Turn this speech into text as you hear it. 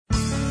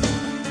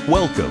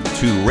Welcome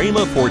to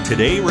Rhema for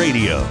Today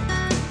Radio.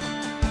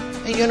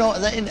 You know,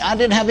 I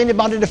didn't have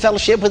anybody to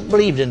fellowship with that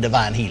believed in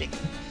divine healing.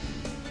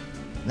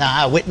 Now,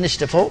 I witnessed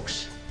to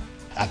folks.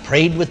 I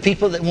prayed with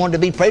people that wanted to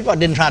be prayed for. I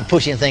didn't try to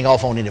push anything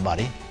off on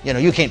anybody. You know,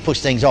 you can't push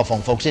things off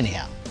on folks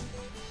anyhow.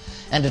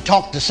 And to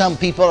talk to some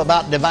people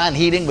about divine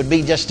healing would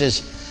be just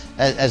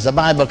as the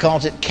Bible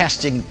calls it,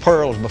 casting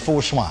pearls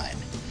before swine.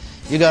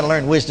 You got to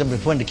learn wisdom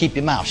of when to keep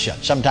your mouth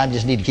shut. Sometimes you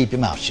just need to keep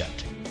your mouth shut.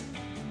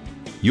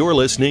 You're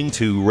listening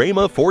to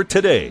Rhema for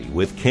Today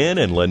with Ken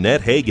and Lynette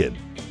Hagin.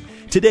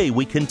 Today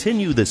we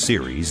continue the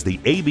series, The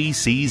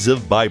ABCs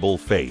of Bible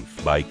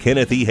Faith by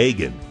Kenneth E.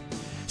 Hagin.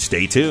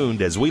 Stay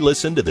tuned as we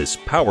listen to this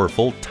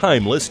powerful,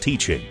 timeless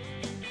teaching.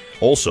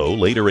 Also,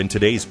 later in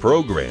today's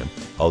program,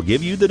 I'll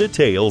give you the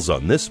details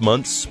on this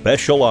month's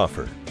special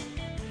offer.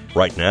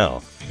 Right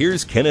now,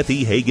 here's Kenneth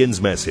E.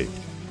 Hagin's message.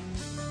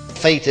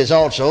 Faith is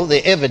also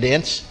the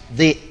evidence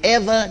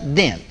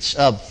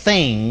of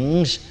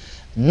things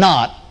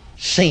not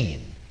seen.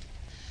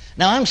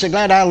 Now, I'm so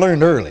glad I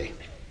learned early.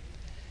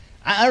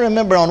 I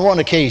remember on one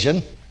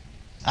occasion,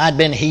 I'd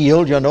been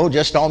healed,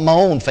 just on my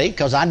own faith,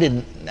 because I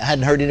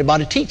hadn't heard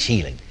anybody teach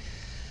healing.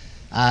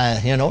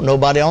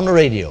 Nobody on the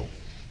radio.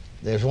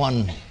 There's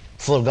one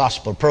full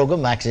gospel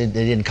program. Actually,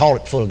 they didn't call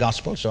it full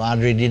gospel, so I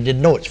really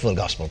didn't know it's full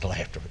gospel until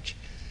afterwards.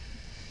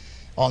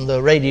 On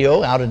the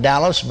radio out of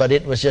Dallas, but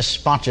it was just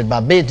sponsored by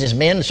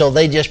businessmen, so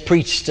they just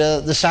preached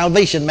the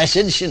salvation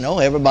message.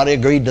 Everybody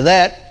agreed to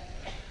that.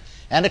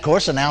 And, of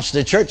course, announced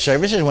the church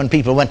services when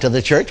people went to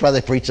the church, where they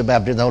preached the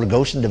baptism of the Holy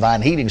Ghost and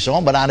divine healing and so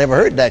on. But I never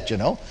heard that,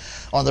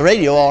 On the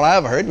radio, all I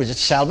ever heard was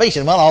just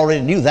salvation. Well, I already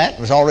knew that,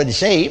 was already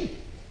saved,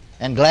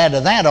 and glad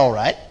of that, all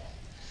right.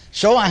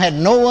 So I had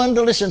no one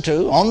to listen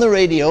to on the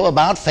radio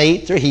about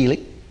faith or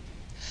healing.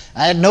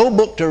 I had no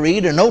book to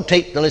read or no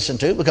tape to listen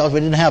to, because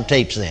we didn't have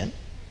tapes then.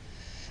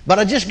 But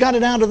I just got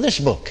it out of this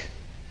book.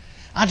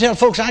 I tell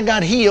folks, I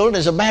got healed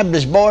as a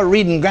Baptist boy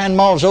reading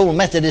Grandma's old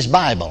Methodist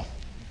Bible.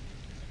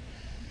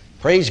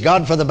 Praise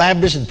God for the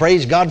Baptist and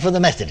praise God for the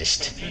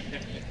Methodist.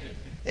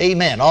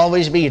 Amen.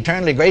 Always be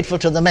eternally grateful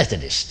to the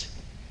Methodist.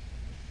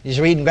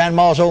 He's reading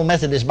Grandma's old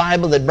Methodist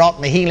Bible that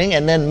brought me healing,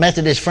 and then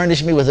Methodist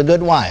furnished me with a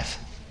good wife.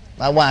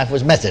 My wife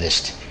was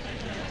Methodist.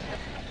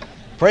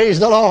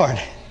 Praise the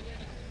Lord.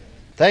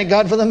 Thank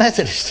God for the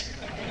Methodist.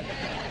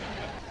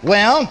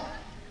 Well,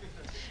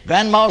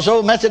 Grandma's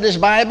old Methodist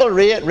Bible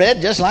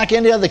read just like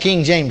any other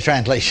King James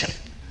translation.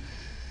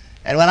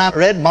 And when I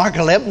read Mark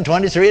 11,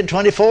 23 and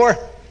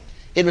 24,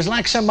 it was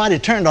like somebody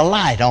turned a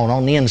light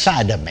on the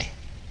inside of me.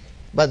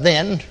 But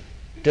then,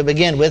 to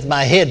begin with,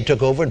 my head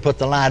took over and put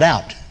the light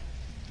out.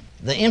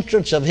 The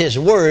entrance of His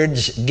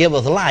words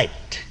giveth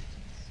light.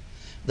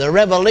 The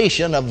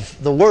revelation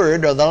of the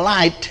word or the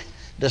light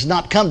does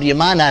not come to your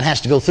mind. That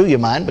has to go through your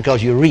mind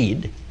because you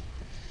read.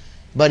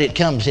 But it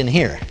comes in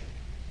here.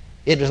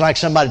 It was like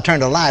somebody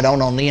turned a light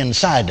on the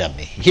inside of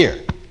me, here.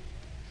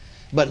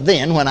 But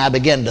then, when I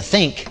began to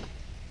think,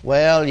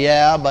 well,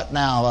 yeah, but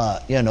now,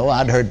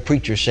 I'd heard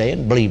preachers say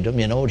and believed them,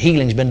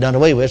 healing's been done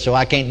away with, so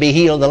I can't be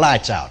healed, the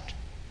light's out.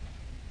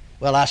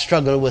 Well, I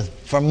struggled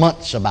for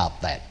months about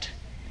that.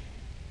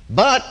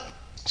 But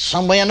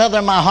some way or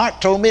another, my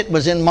heart told me it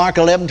was in Mark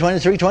 11,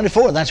 23,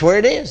 24. That's where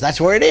it is. That's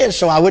where it is,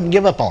 so I wouldn't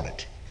give up on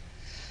it.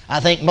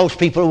 I think most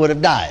people would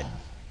have died.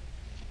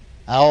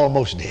 I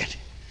almost did.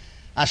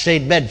 I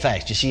stayed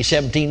bedfast,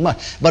 17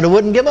 months. But I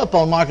wouldn't give up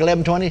on Mark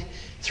 11,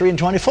 23 and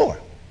 24.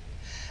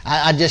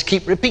 I just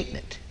keep repeating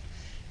it.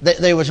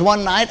 There was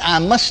one night I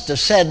must have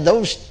said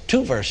those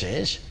two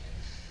verses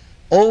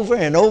over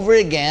and over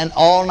again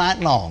all night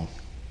long.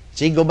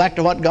 See, go back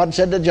to what God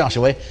said to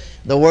Joshua.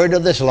 The word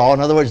of this law, in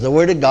other words, the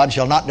word of God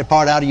shall not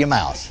depart out of your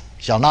mouth.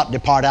 Shall not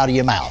depart out of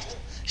your mouth.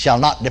 Shall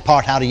not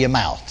depart out of your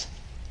mouth.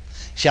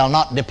 Shall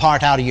not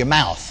depart out of your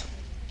mouth.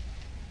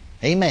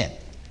 Amen.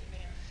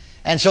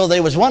 And so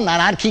there was one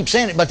night, I'd keep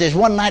saying it, but there's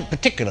one night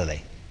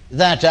particularly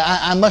that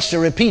I must have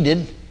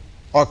repeated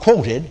or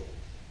quoted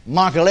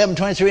Mark 11,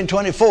 23 and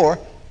 24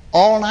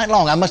 all night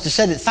long. I must have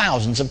said it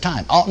thousands of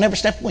times. Never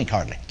stepped a wink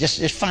hardly.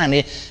 Just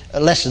finally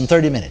less than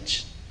 30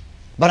 minutes.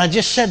 But I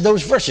just said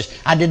those verses.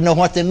 I didn't know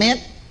what they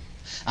meant.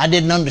 I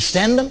didn't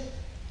understand them.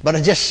 But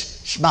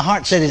my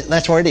heart said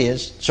that's where it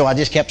is. So I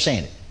just kept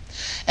saying it.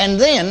 And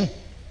then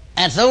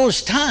at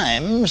those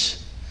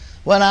times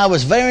when I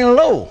was very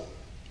low,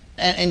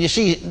 and you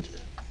see,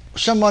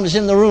 someone is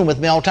in the room with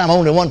me all the time.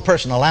 Only one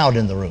person allowed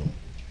in the room.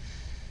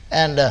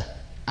 And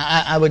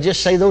I would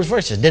just say those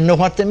verses. Didn't know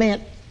what they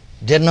meant.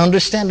 Didn't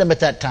understand them at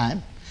that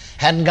time.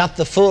 Hadn't got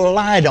the full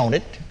light on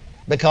it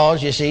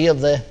because, you see,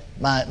 of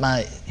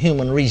my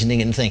human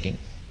reasoning and thinking.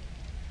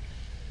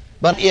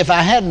 But if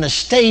I hadn't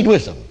stayed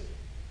with them,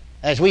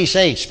 as we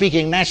say,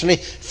 speaking naturally,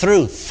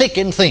 through thick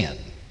and thin,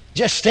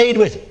 just stayed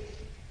with it,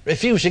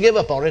 refused to give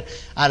up on it,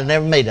 I'd have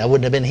never made it. I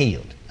wouldn't have been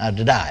healed. I'd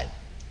have died.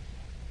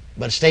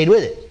 But stayed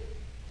with it.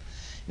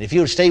 And if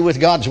you'll stay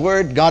with God's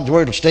Word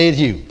will stay with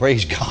you.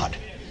 Praise God.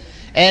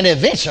 And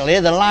eventually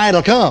the light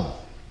will come.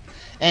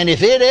 And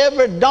if it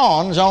ever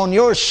dawns on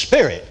your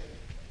spirit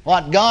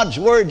what God's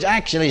Word's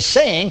actually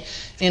saying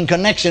in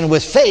connection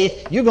with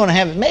faith, you're going to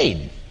have it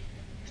made.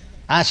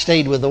 I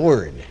stayed with the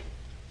Word.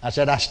 I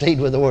said I stayed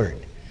with the Word.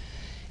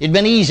 It'd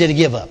been easy to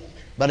give up,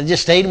 but I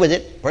just stayed with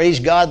it. Praise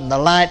God, and the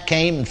light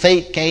came and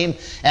faith came,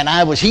 and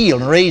I was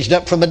healed and raised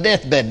up from a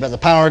deathbed by the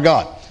power of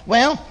God.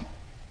 Well,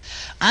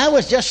 I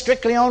was just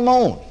strictly on my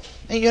own.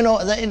 You know,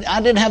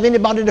 I didn't have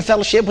anybody to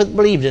fellowship with that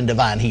believed in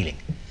divine healing.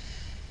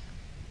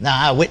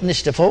 Now, I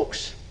witnessed to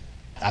folks.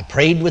 I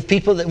prayed with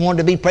people that wanted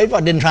to be prayed for.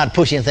 I didn't try to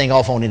push anything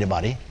off on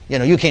anybody. You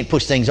know, you can't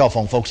push things off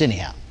on folks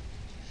anyhow.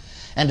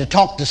 And to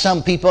talk to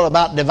some people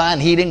about divine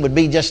healing would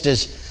be just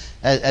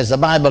as the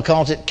Bible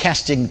calls it,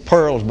 casting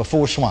pearls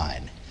before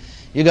swine.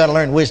 You got to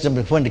learn wisdom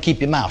of when to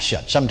keep your mouth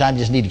shut. Sometimes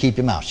you just need to keep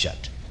your mouth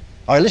shut.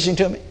 Are you listening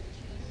to me?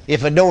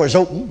 If a door is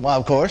open, well,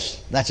 of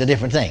course, that's a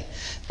different thing.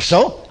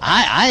 So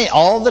I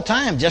all the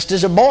time, just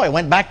as a boy,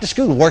 went back to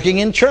school, working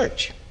in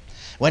church.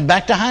 Went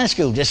back to high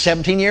school, just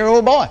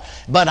 17-year-old boy.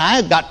 But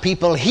I got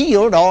people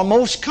healed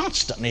almost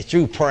constantly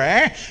through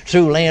prayer,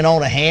 through laying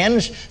on of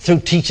hands,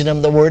 through teaching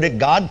them the Word of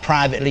God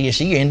privately, you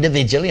see,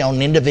 individually, on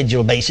an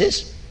individual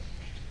basis.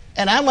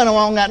 And I went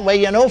along that way,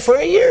 you know, for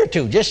a year or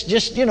two.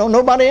 Just you know,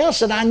 nobody else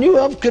that I knew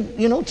of could,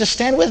 you know, to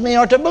stand with me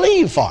or to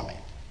believe for me.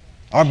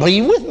 Or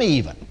believe with me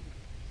even.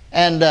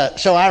 And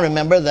so I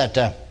remember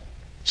that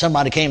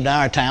somebody came to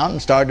our town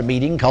and started a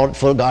meeting, called it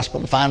Full Gospel,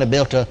 and finally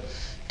built a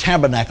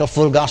tabernacle,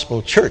 Full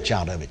Gospel church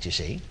out of it, you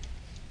see.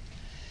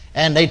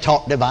 And they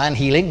taught divine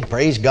healing,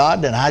 praise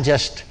God, and I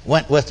just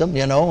went with them,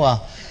 you know,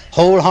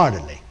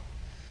 wholeheartedly.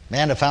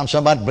 Man, I found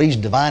somebody that believes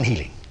in divine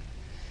healing.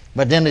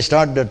 But then they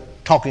started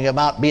talking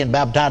about being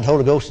baptized in the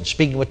Holy Ghost and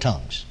speaking with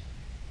tongues.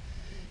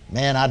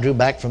 Man, I drew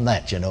back from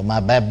that, you know.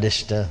 My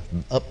Baptist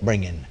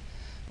upbringing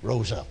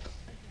rose up.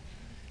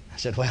 I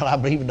said, well, I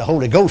believe in the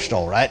Holy Ghost,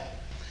 all right,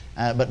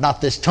 but not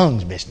this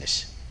tongues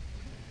business.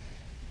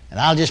 And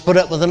I'll just put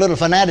up with a little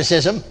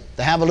fanaticism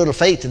to have a little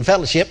faith and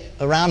fellowship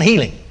around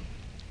healing.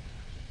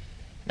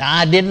 Now,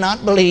 I did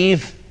not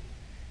believe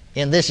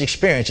in this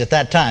experience at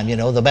that time. You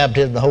know, the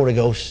baptism of the Holy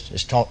Ghost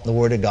is taught the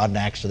Word of God in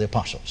Acts of the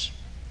Apostles.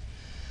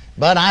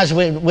 But I was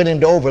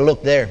willing to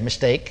overlook their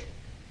mistake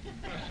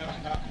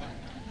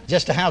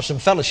just to have some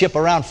fellowship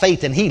around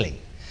faith and healing.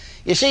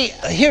 You see,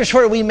 here's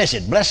where we miss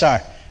it. Bless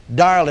our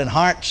darling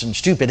hearts and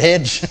stupid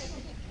heads.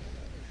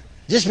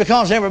 Just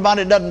because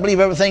everybody doesn't believe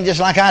everything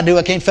just like I do,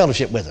 I can't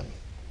fellowship with them.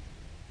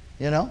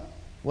 You know?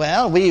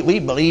 Well, we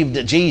believed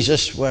that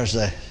Jesus was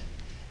the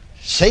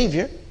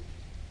Savior.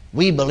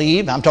 We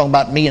believe, I'm talking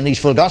about me and these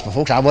Full Gospel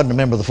folks. I wasn't a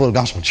member of the Full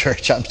Gospel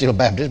Church. I'm still a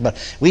Baptist.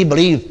 But we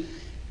believe,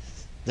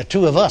 the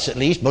two of us at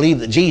least, believe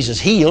that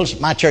Jesus heals.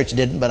 My church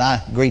didn't, but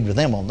I agreed with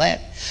them on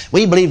that.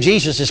 We believe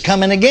Jesus is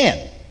coming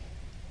again.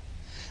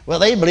 Well,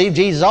 they believe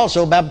Jesus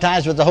also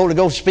baptized with the Holy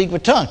Ghost, speak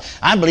with tongues.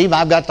 I believe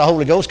I've got the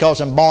Holy Ghost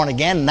because I'm born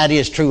again, and that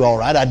is true, all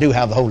right. I do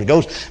have the Holy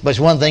Ghost, but it's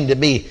one thing to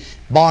be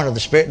born of the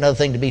Spirit, another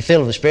thing to be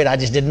filled with the Spirit. I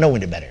just didn't know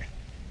any better.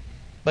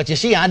 But you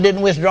see, I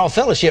didn't withdraw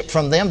fellowship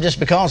from them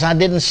just because I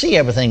didn't see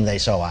everything they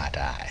saw eye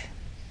to eye,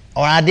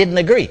 or I didn't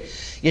agree.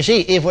 You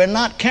see, if we're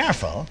not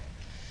careful,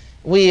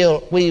 we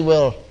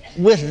will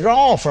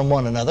withdraw from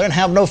one another and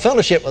have no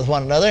fellowship with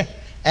one another,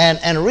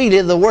 and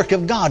really the work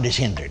of God is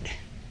hindered.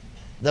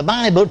 The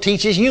Bible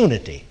teaches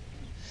unity.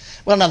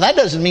 Well, now that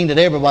doesn't mean that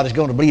everybody's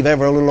going to believe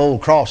every little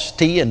old cross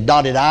T and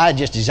dotted I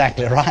just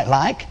exactly right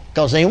like,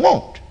 because they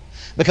won't.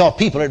 Because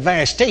people are at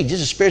various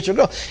stages of spiritual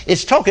growth.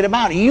 It's talking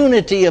about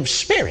unity of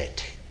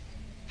spirit.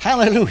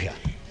 Hallelujah.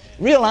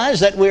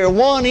 Realize that we're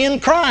one in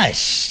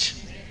Christ.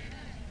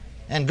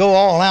 And go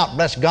all out,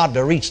 bless God,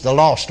 to reach the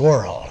lost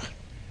world.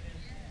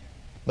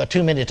 But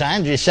too many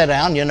times you sit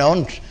down, you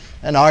know,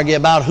 and argue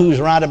about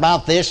who's right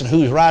about this and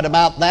who's right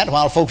about that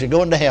while folks are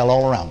going to hell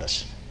all around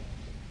us.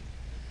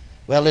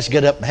 Well, let's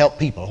get up and help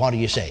people. What do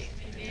you say?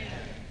 Amen.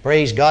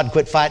 Praise God,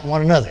 quit fighting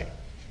one another.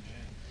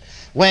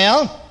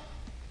 Well,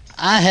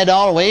 I had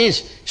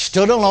always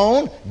stood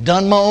alone,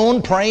 done my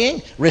own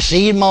praying,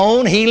 received my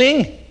own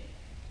healing,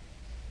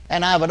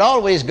 and I would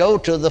always go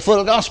to the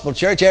Full Gospel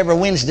Church every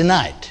Wednesday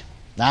night.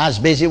 Now, I was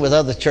busy with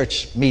other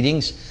church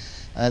meetings.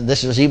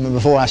 This was even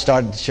before I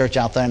started the church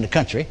out there in the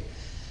country.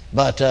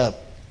 But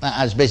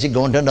I was busy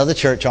going to another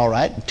church, all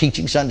right,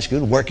 teaching Sunday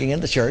school, working in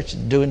the church,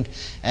 doing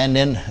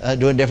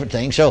different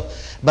things.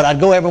 But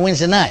I'd go every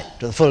Wednesday night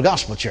to the Full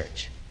Gospel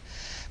Church.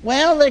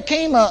 Well, there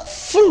came a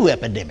flu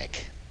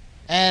epidemic.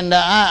 And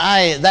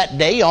I that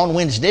day on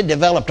Wednesday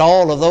developed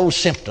all of those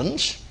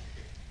symptoms.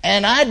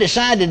 And I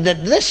decided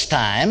that this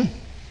time,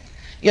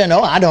 you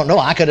know, I don't know,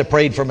 I could have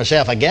prayed for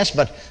myself, I guess,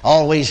 but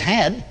always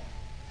had.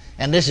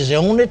 And this is the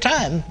only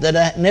time that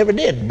I never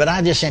did. But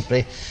I just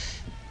simply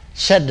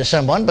said to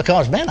someone,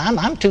 because, man,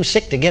 I'm too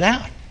sick to get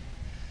out.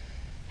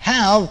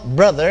 How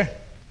Brother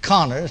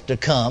Connors to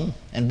come,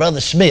 and Brother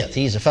Smith,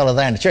 he's a fellow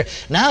there in the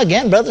church. Now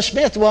again, Brother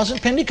Smith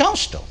wasn't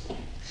Pentecostal.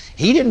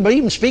 He didn't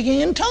believe in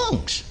speaking in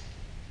tongues.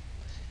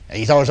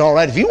 He thought it was all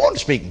right if you wanted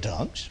to speak in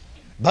tongues.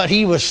 But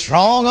he was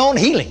strong on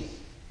healing.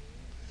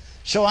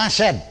 So I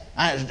said,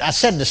 I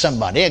said to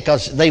somebody,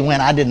 because they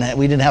went,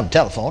 we didn't have a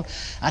telephone.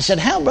 I said,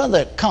 have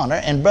Brother Connor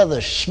and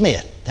Brother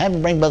Smith, have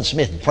him bring Brother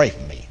Smith and pray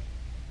for me.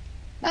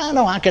 Now, I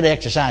know I could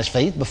exercise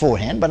faith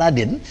beforehand, but I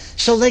didn't,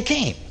 so they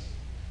came.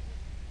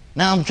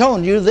 Now, I'm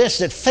telling you this,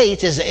 that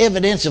faith is the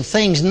evidence of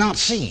things not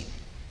seen.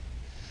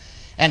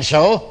 And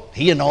so,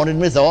 he anointed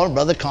me with oil.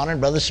 Brother Connor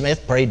and Brother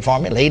Smith prayed for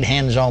me, laid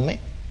hands on me.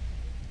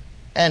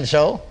 And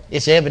so,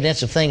 it's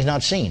evidence of things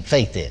not seen,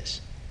 faith is.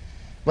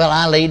 Well,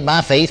 I laid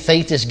my faith.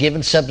 Faith is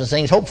given, substance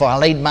things hoped for. I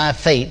laid my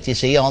faith, you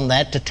see, on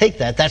that to take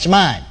that. That's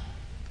mine.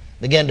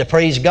 Began to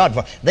praise God for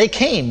it. They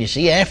came, you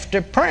see,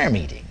 after prayer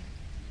meeting.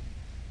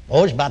 Oh,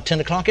 it was about 10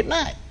 o'clock at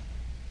night.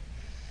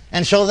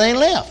 And so they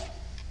left.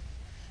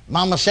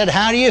 Mama said,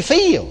 how do you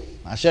feel?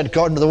 I said,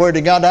 according to the Word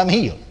of God, I'm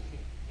healed.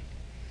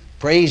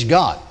 Praise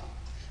God.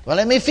 Well,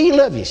 let me feel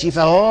of you. She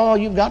felt, oh,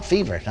 you've got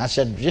fever. And I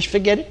said, just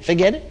forget it,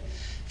 forget it.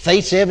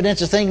 Faith's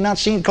evidence of things not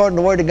seen. According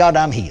to the Word of God,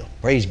 I'm healed.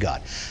 Praise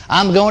God.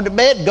 I'm going to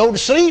bed, go to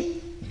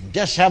sleep,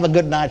 just have a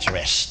good night's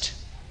rest.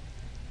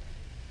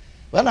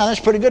 Well, now that's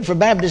pretty good for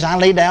Baptists. I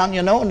lay down,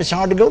 and it's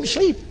hard to go to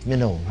sleep.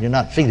 You're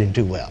not feeling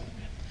too well.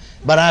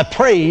 But I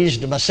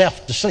praised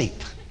myself to sleep.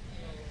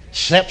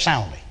 Slept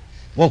soundly.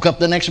 Woke up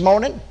the next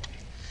morning.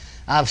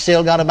 I've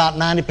still got about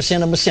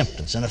 90% of my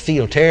symptoms, and I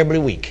feel terribly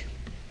weak.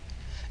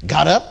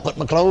 Got up, put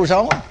my clothes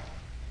on.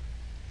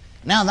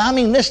 Now, I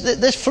mean,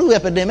 this flu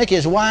epidemic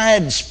is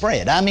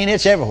widespread. I mean,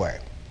 it's everywhere.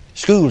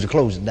 Schools are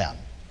closing down.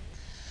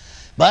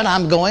 But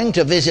I'm going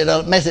to visit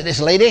a Methodist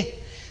lady,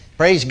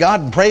 praise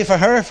God, and pray for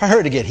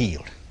her to get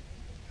healed,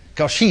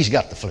 because she's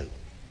got the flu.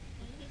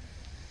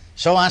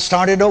 So I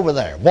started over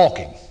there,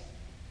 walking.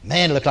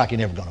 Man, it looked like you're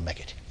never going to make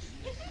it.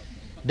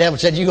 The devil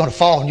said, you're going to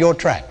fall in your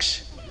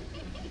tracks.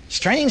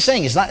 Strange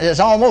thing, it's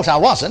almost, I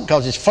wasn't,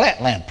 because it's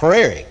flatland,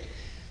 prairie,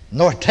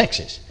 North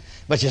Texas.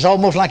 But it's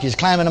almost like you're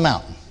climbing a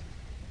mountain.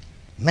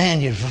 Man,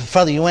 the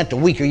further you went, the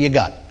weaker you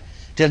got.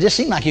 Till it just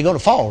seemed like you're going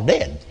to fall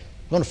dead.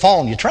 You're going to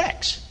fall in your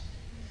tracks.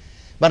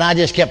 But I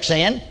just kept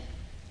saying,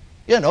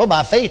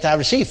 by faith I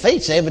receive.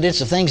 Faith's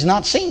evidence of things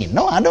not seen.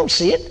 No, I don't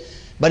see it,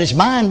 but it's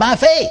mine by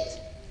faith.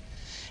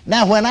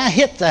 Now, when I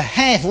hit the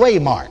halfway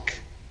mark,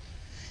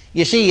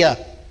 you see,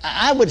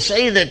 I would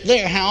say that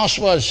their house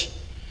was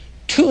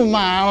 2.5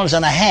 miles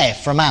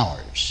from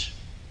ours.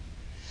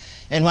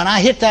 And when I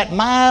hit that 1.25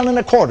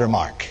 mile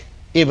mark,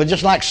 it was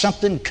just like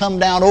something come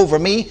down over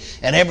me,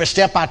 and every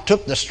step I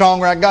took, the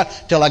stronger I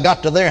got, till I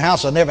got to their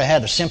house. I never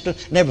had a symptom,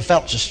 never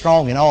felt so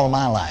strong in all of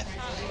my life.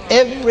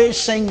 Every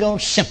single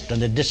symptom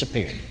had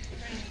disappeared.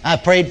 I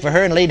prayed for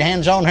her and laid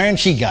hands on her, and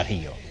she got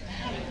healed.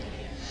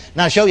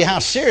 Now, to show you how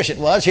serious it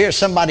was, here's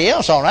somebody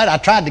else, all right. I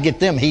tried to get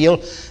them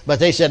healed, but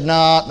they said, no,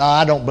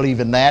 I don't believe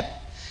in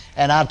that.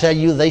 And I'll tell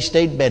you, they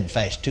stayed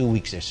bedfast 2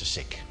 weeks. They're so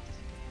sick.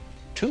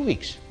 2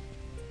 weeks.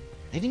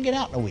 They didn't get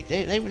out in a week.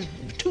 They were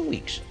 2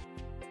 weeks.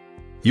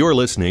 You're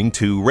listening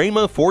to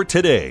Rhema for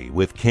Today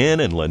with Ken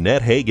and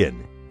Lynette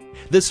Hagin.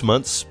 This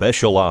month's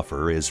special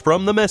offer is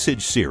from the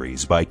Message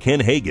series by Ken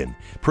Hagin,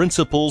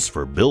 Principles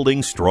for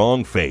Building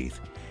Strong Faith,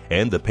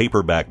 and the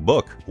paperback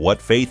book,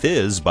 What Faith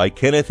Is by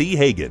Kenneth E.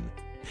 Hagin.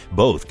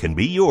 Both can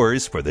be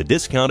yours for the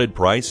discounted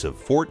price of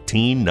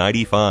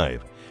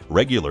 $14.95,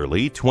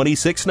 regularly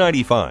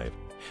 $26.95.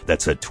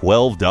 That's a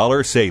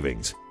 $12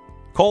 savings.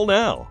 Call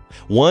now,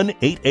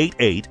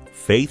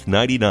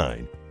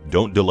 1-888-FAITH-99.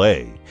 Don't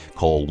delay.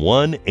 Call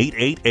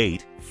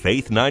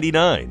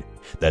 1-888-FAITH-99.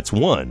 That's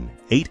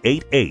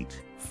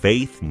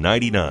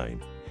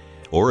 1-888-FAITH-99.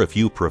 Or if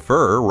you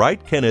prefer,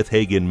 write Kenneth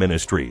Hagin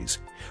Ministries.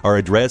 Our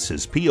address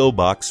is P.O.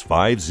 Box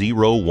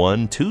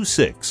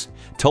 50126,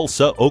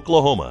 Tulsa,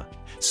 Oklahoma,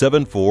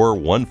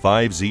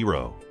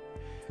 74150.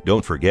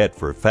 Don't forget,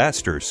 for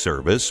faster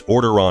service,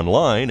 order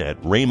online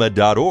at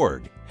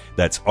rhema.org.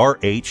 That's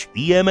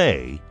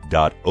RHEMA.org.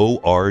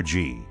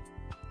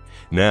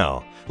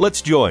 Now,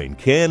 let's join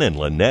Ken and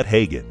Lynette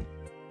Hagin.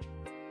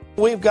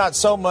 We've got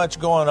so much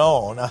going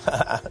on.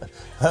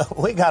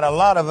 We got a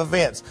lot of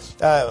events.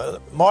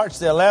 March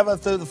the 11th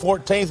through the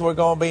 14th, we're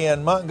going to be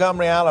in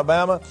Montgomery,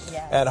 Alabama,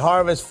 at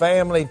Harvest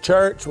Family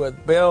Church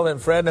with Bill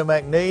and Freddie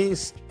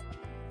McNeese.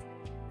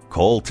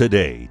 Call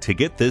today to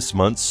get this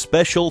month's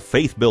special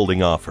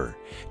faith-building offer,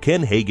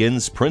 Ken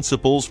Hagin's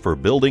Principles for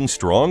Building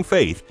Strong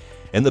Faith,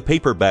 and the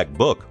paperback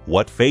book,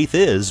 What Faith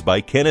Is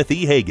by Kenneth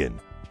E. Hagin.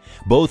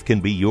 Both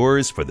can be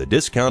yours for the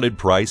discounted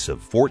price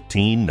of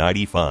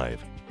 $14.95.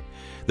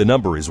 The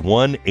number is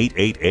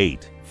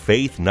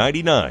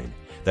 1-888-FAITH-99.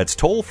 That's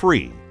toll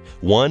free,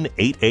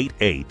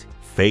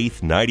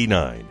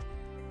 1-888-FAITH-99.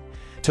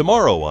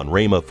 Tomorrow on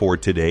Rhema for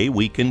Today,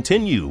 we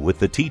continue with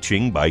the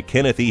teaching by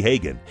Kenneth E.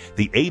 Hagin,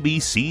 The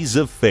ABCs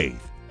of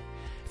Faith.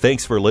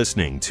 Thanks for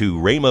listening to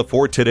Rhema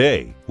for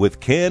Today with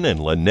Ken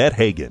and Lynette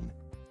Hagin.